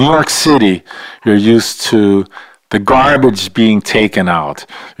because from New York City, you're used to the garbage being taken out.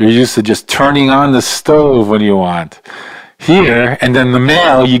 You're used to just turning on the stove when you want. Here, and then the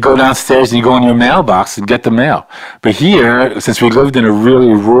mail, you go downstairs and you go in your mailbox and get the mail. But here, since we lived in a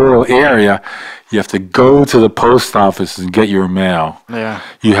really rural area, you have to go to the post office and get your mail. Yeah.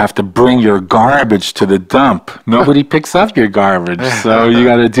 You have to bring your garbage to the dump. Nobody picks up your garbage, so you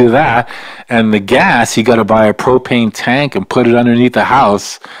got to do that. And the gas, you got to buy a propane tank and put it underneath the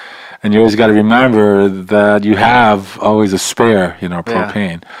house. And you always got to remember that you have always a spare,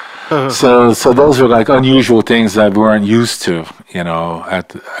 propane. Yeah. So those were like unusual things that we weren't used to,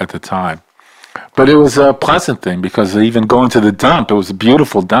 at the time. But it was a pleasant thing because even going to the dump, it was a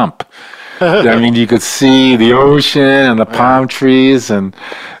beautiful dump. I mean, you could see the ocean and the palm trees, and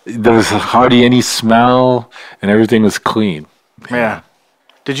there was hardly any smell, and everything was clean. Yeah.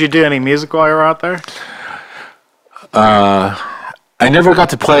 Did you do any music while you were out there? I never got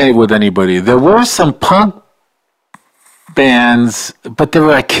to play with anybody. There were some punk bands, but they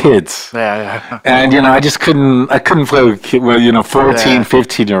were like kids. Yeah. And, I just couldn't play with 14,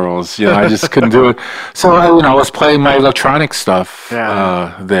 15-year-olds. I just couldn't do it. So, I was playing my electronic stuff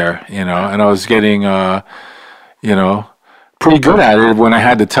there, and I was getting, pretty good at it when I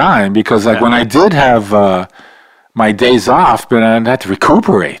had the time because, when I did have my days off, but I had to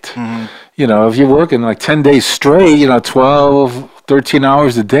recuperate. Mm-hmm. If you're working like 10 days straight, 12, 13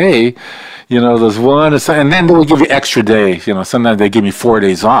 hours a day, there's one, and then they would give you extra day. Sometimes they give me 4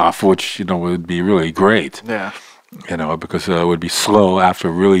 days off, which, would be really great. Yeah. Because it would be slow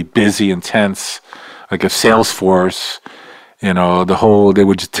after really busy, intense, like a Salesforce, they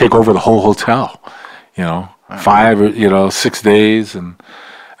would just take over the whole hotel, 5 or, 6 days. And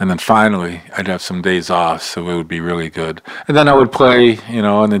And then finally, I'd have some days off, so it would be really good. And then I would play,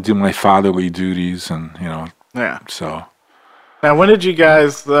 and then do my fatherly duties, and Yeah. so. Now, when did you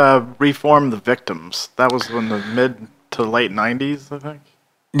guys reform the Victims? That was in the mid to late 90s, I think?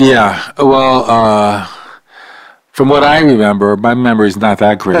 Yeah, well, from what I remember, my memory's not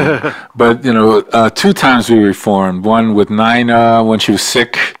that great, but, 2 times we reformed. One with Nina when she was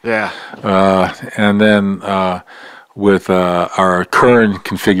sick. Yeah. And then with our current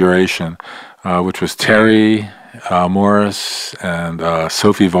configuration, which was Terry Morris and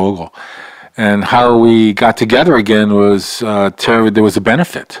Sophie Vogel. And how we got together again was Terry. There was a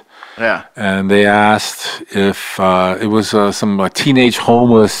benefit. Yeah. And they asked if it was some teenage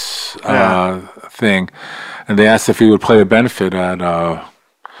homeless thing. And they asked if we would play a benefit at,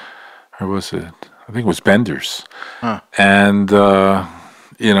 where was it? I think it was Bender's. Huh. And,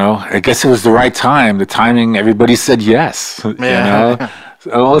 I guess it was the right time. The timing, everybody said yes. Yeah.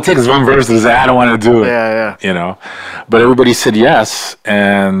 All it takes is one person to say, I don't want to do it. Yeah. But everybody said yes.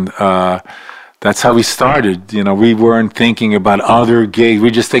 And that's how we started. We weren't thinking about other gigs. We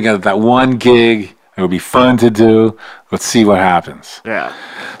were just thinking of that one gig. It would be fun to do. Let's see what happens. Yeah.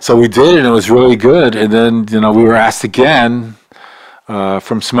 So we did it, and it was really good. And then, we were asked again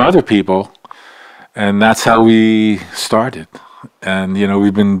from some other people, and that's how we started. And,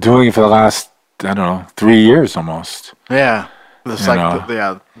 we've been doing it for the last, 3 years almost. Yeah. It's like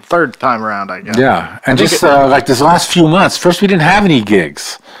the third time around, I guess. Yeah. And just like this last few months, first we didn't have any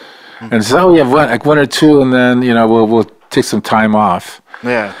gigs. Mm-hmm. And so we have one or two, and then, we'll take some time off.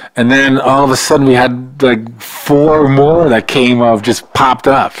 Yeah. And then all of a sudden we had like 4 more that just popped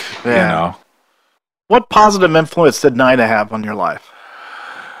up, What positive influence did Nina have on your life?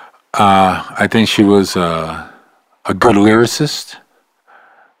 I think she was a good lyricist.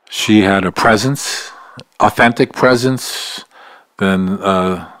 She had a presence, authentic presence, than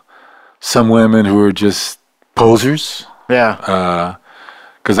some women who were just posers. Yeah.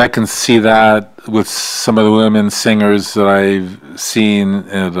 Because I can see that with some of the women singers that I've seen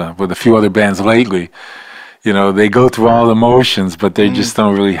with a few other bands lately. They go through all the motions, but they just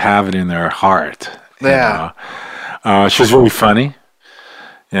don't really have it in their heart. Yeah. She was really funny,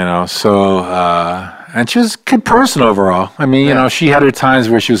 so, and she was a good person overall. I mean, she had her times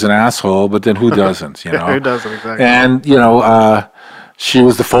where she was an asshole, but then who doesn't, Who doesn't, exactly. And, she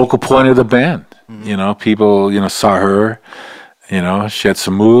was the focal point of the band. People, saw her. She had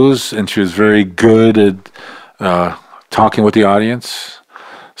some moves, and she was very good at talking with the audience.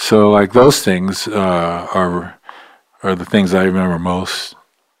 So, like, those things are the things I remember most.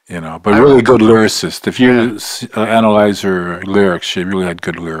 But really good lyricist. If you analyze her lyrics, she really had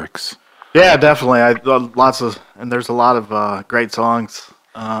good lyrics. Yeah, definitely. And there's a lot of great songs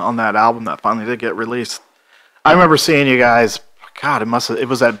on that album that finally did get released. I remember seeing you guys. God, it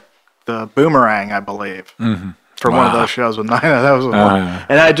was at the Boomerang, I believe. Mm-hmm. For one of those shows with Nina. That was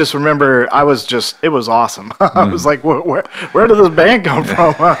and I just remember it was awesome. I was like, where did this band come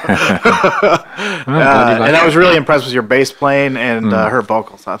from? And I was really impressed with your bass playing and her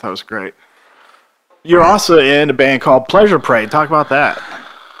vocals. I thought it was great. You're also in a band called Pleasure Parade. Talk about that.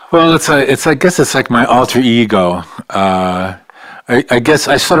 Well, I guess it's like my alter ego. I guess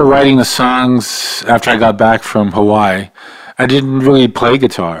I started writing the songs after I got back from Hawaii. I didn't really play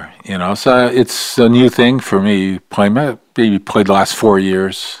guitar, so it's a new thing for me. Maybe played the last 4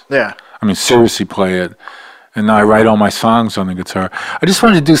 years. Yeah. I mean, seriously play it. And now I write all my songs on the guitar. I just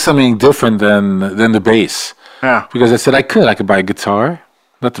wanted to do something different than the bass. Yeah. Because I said I could buy a guitar.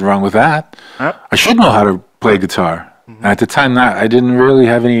 Nothing wrong with that. Yeah. I should know how to play guitar. Mm-hmm. At the time, I didn't really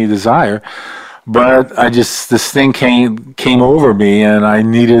have any desire. But this thing came over me, and I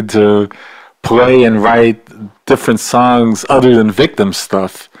needed to play and write different songs other than Victim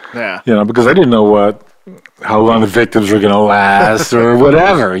stuff. Yeah. Because I didn't know how long the Victims were going to last or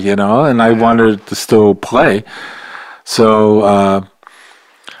whatever, and I wanted to still play. So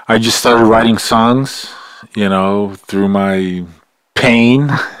I just started writing songs, through my pain.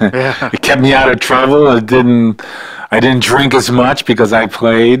 Yeah. It kept me out of trouble. I didn't drink as much because I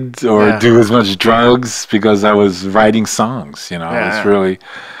played or do as much drugs because I was writing songs, I was really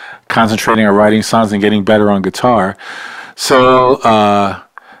concentrating on writing songs and getting better on guitar. So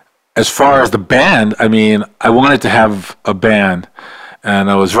as far as the band, I mean, I wanted to have a band, and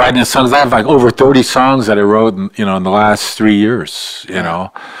I was writing songs. I have like over 30 songs that I wrote, in the last 3 years,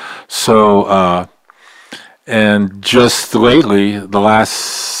 So, and just lately, the last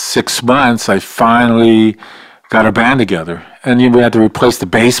 6 months, I finally got a band together. And we had to replace the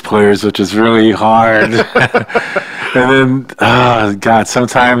bass players, which is really hard. And then, God,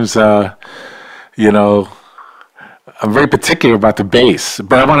 sometimes, I'm very particular about the bass,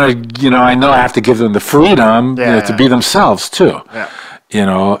 but I want to, I know I have to give them the freedom to be themselves too. Yeah.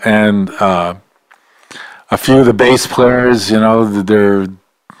 And a few of the bass players,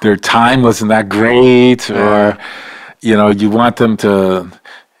 their time wasn't that great, or you want them to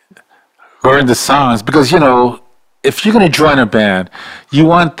learn the songs because if you're going to join a band, you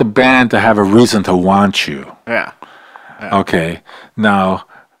want the band to have a reason to want you. Yeah. Okay. Now,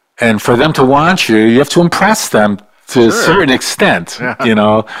 and for them to want you, you have to impress them to a certain extent.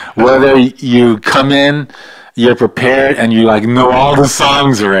 Whether you come in, you're prepared, and you know all the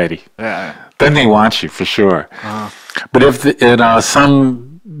songs already. Yeah. Then they want you for sure. But if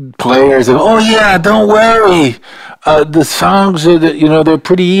some players, oh yeah, don't worry, the songs are they're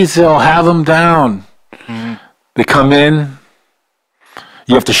pretty easy. I'll have them down. Mm-hmm. They come in,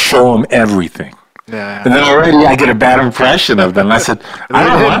 you have to show them everything. Yeah. And then already I get a bad impression of them. I said, I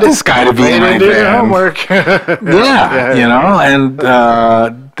don't want this guy to be in my band. Homework. And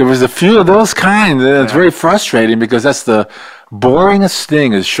there was a few of those kinds. And it's very frustrating because that's the boringest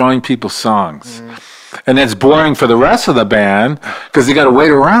thing is showing people songs. And it's boring for the rest of the band because they got to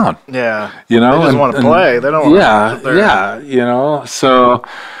wait around. Yeah. They just want to play. They don't want to. So,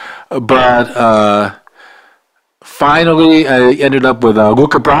 but finally, I ended up with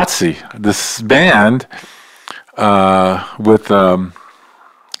Luca Brazzi, this band with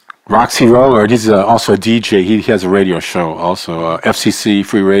Roxy Roller. He's also a DJ. He has a radio show also, FCC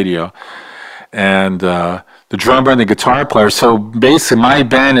Free Radio. And the drummer and the guitar player. So basically, my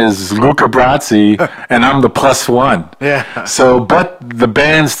band is Luca Brazzi, and I'm the plus one. Yeah. So, but the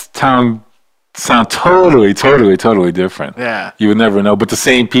bands sound totally different. Yeah. You would never know, but the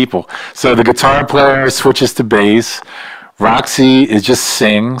same people. So the guitar player switches to bass. Roxy just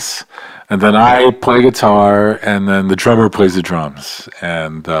sings, and then I play guitar, and then the drummer plays the drums.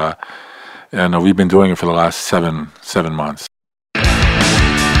 And we've been doing it for the last seven months.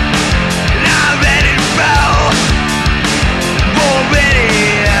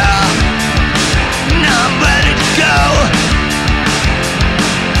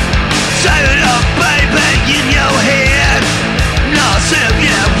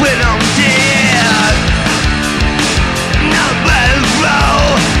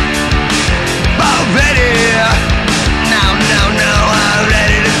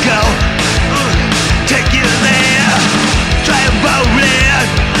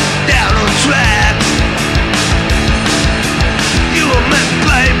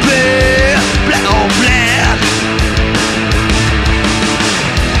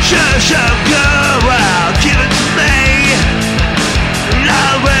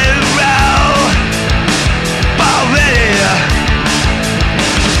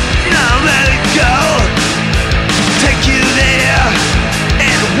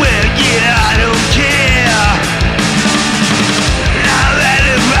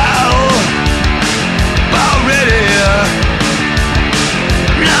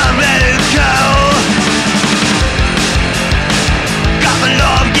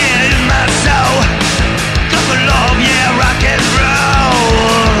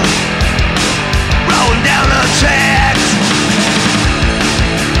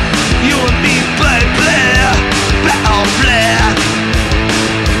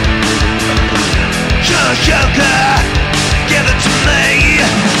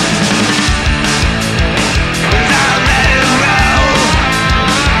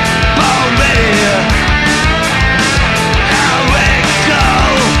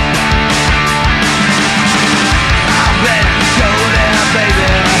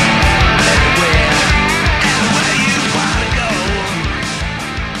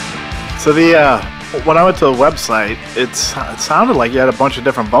 So when I went to the website, it sounded like you had a bunch of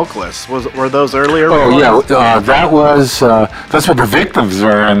different vocalists. Were those earlier? That was that's what the Victims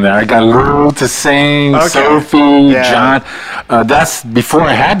were in there. I got Lou to sing, Sophie, John. That's before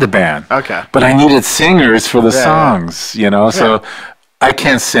I had the band. Okay. But I needed singers for the songs, So I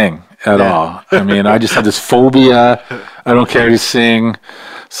can't sing at all. I mean, I just have this phobia. I don't care to sing.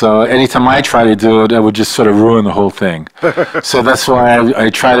 So anytime I try to do it, I would just sort of ruin the whole thing. So that's why I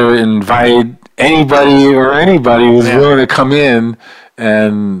try to invite anybody who's willing to come in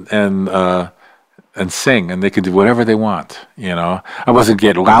and sing, and they can do whatever they want. I wasn't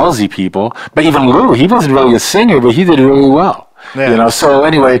getting lousy people, but even Lou, he wasn't really a singer, but he did really well. Yeah. So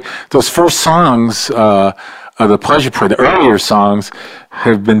anyway, those first songs, the Pleasure Parade, the earlier songs,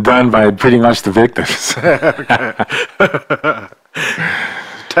 have been done by pretty much the Victims.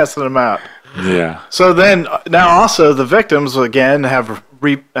 Testing them out. Yeah. So then, now also the Victims again have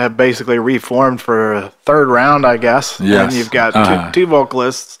basically reformed for a third round, I guess. Yes. And you've got two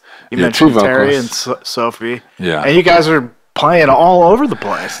vocalists. You Yeah, mentioned two Terry and vocalists. Sophie. Yeah. And you guys are playing all over the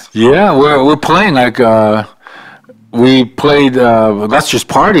place. Yeah, we're playing like we played Let's Just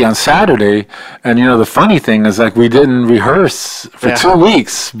Party on Saturday, and the funny thing is like we didn't rehearse for Yeah. 2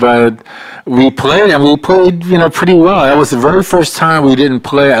 weeks, but we played pretty well. That was the very first time we didn't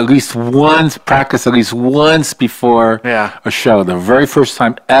play practice at least once before Yeah. a show. The very first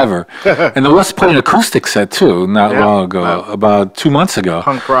time ever. And then let's play an acoustic set too, not Yeah. long ago, about 2 months ago.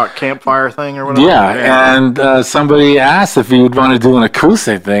 Punk rock campfire thing or whatever. Yeah, and somebody asked if we would want to do an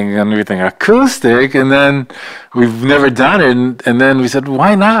acoustic thing, and we think acoustic, and then we've never done it, and then we said,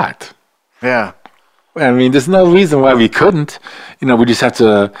 why not? Yeah. I mean, there's no reason why we couldn't. We just have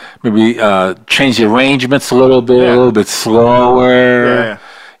to maybe change the arrangements a little bit slower.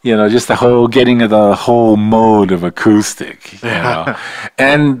 Yeah. Just getting into the whole mode of acoustic,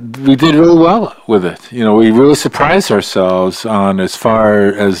 And we did really well with it. We really surprised ourselves on as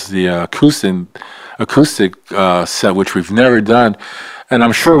far as the acoustic set, which we've never done. And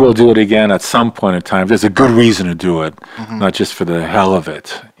I'm sure we'll do it again at some point in time. There's a good reason to do it, not just for the hell of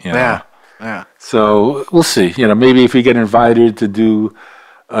it. Yeah. Yeah. So we'll see. Maybe if we get invited to do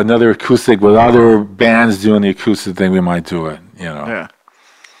another acoustic with other bands doing the acoustic thing, we might do it. Yeah.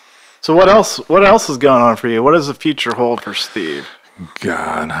 So what else? What else is going on for you? What does the future hold for Steve?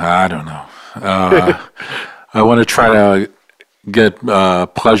 God, I don't know. I want to try to get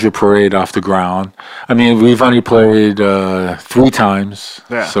Pleasure Parade off the ground. I mean, we've only played 3 times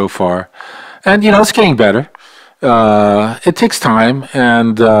so far, and it's getting better. It takes time,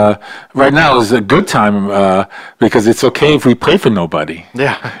 and right now is a good time because it's okay if we play for nobody.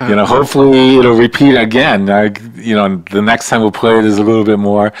 Yeah. Hopefully it'll repeat again. The next time we'll play, there's a little bit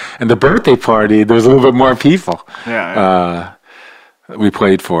more. And the birthday party, there's a little bit more people. Yeah. We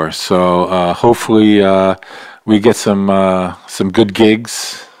played for. So hopefully we get some good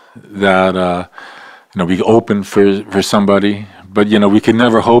gigs that we open for somebody. But we can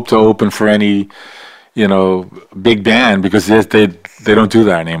never hope to open for any big band because they don't do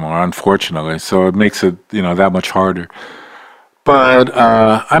that anymore, unfortunately. So it makes it that much harder. But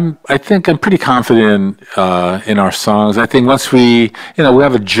I think I'm pretty confident in our songs. I think once we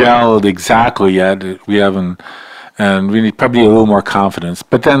haven't gelled exactly yet. We haven't, and we need probably a little more confidence.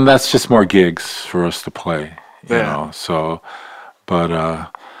 But then that's just more gigs for us to play. So, but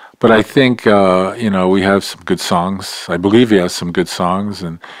I think we have some good songs. I believe we have some good songs,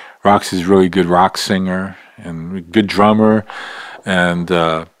 and Roxy's a really good rock singer and good drummer, and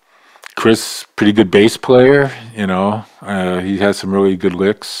Chris, pretty good bass player. He has some really good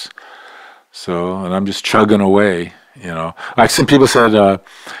licks. So, and I'm just chugging away. Like some people said,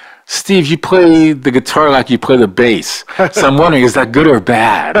 Steve, you play the guitar like you play the bass. So I'm wondering, is that good or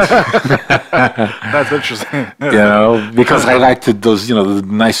bad? That's interesting. Because I like those the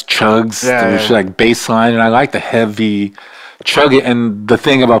nice chugs, like bass line, and I like the heavy chug it. And the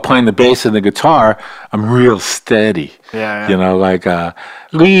thing about playing the bass and the guitar, I'm real steady. Like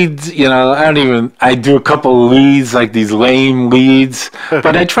leads, I do a couple leads, like these lame leads,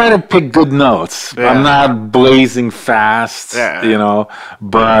 but I try to pick good notes. I'm not blazing fast,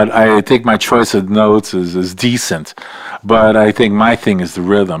 but I think my choice of notes is decent. But I think my thing is the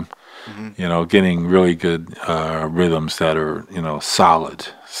rhythm, getting really good rhythms that are, solid.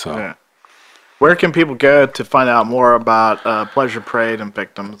 So. Yeah. Where can people go to find out more about Pleasure Parade and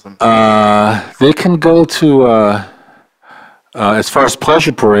Victims? They can go to, as far as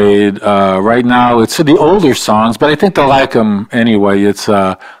Pleasure Parade, right now it's the older songs, but I think they'll like them anyway. It's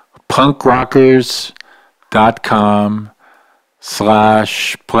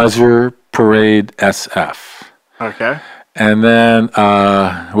punkrockers.com/Pleasure Parade SF. Okay. And then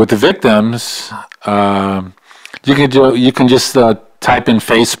with the Victims, you can just type in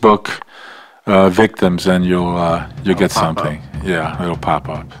Facebook. Victims, and you'll get something. Up. Yeah, it'll pop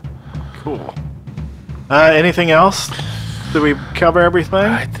up. Cool. Anything else? Did we cover everything?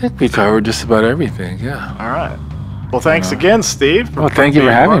 I think we covered just about everything. Yeah. All right. Well, thanks again, Steve. Well, thank you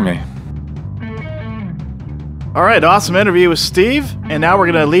for having me. All right, awesome interview with Steve, and now we're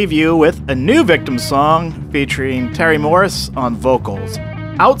gonna leave you with a new Victims song featuring Terry Morris on vocals,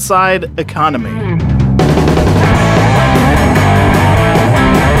 "Outside Economy." Yeah!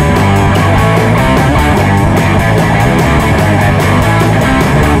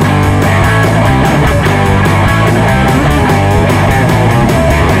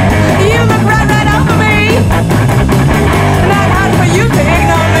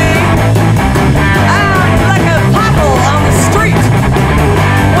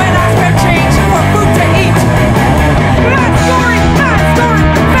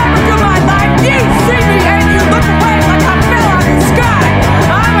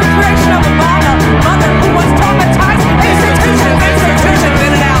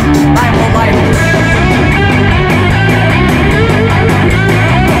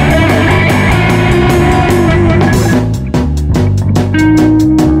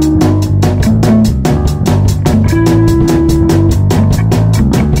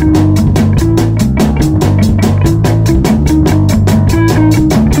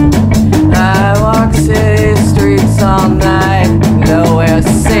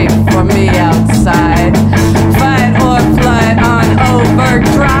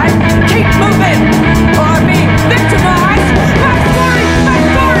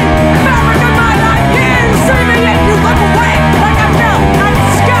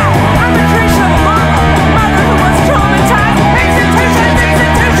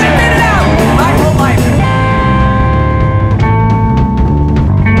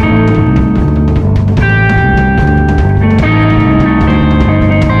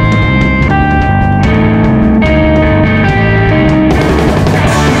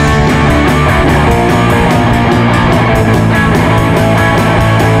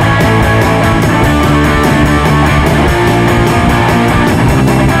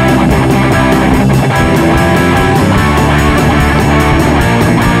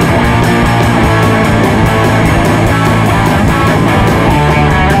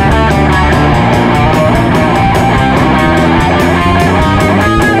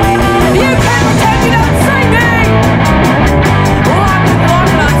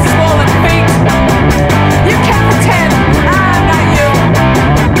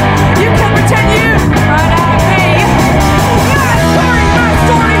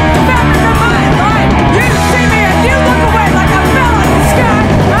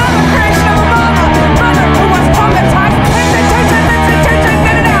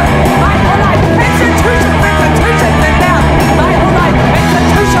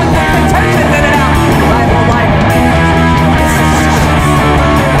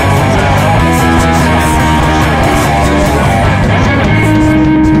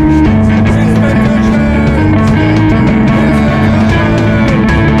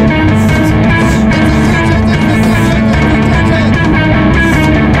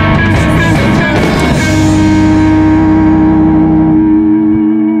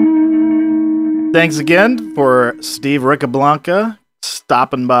 Thanks again for Steve Riccablanca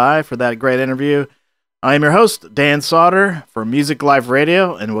stopping by for that great interview. I am your host, Dan Sauter, for Music Life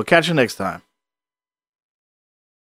Radio, and we'll catch you next time.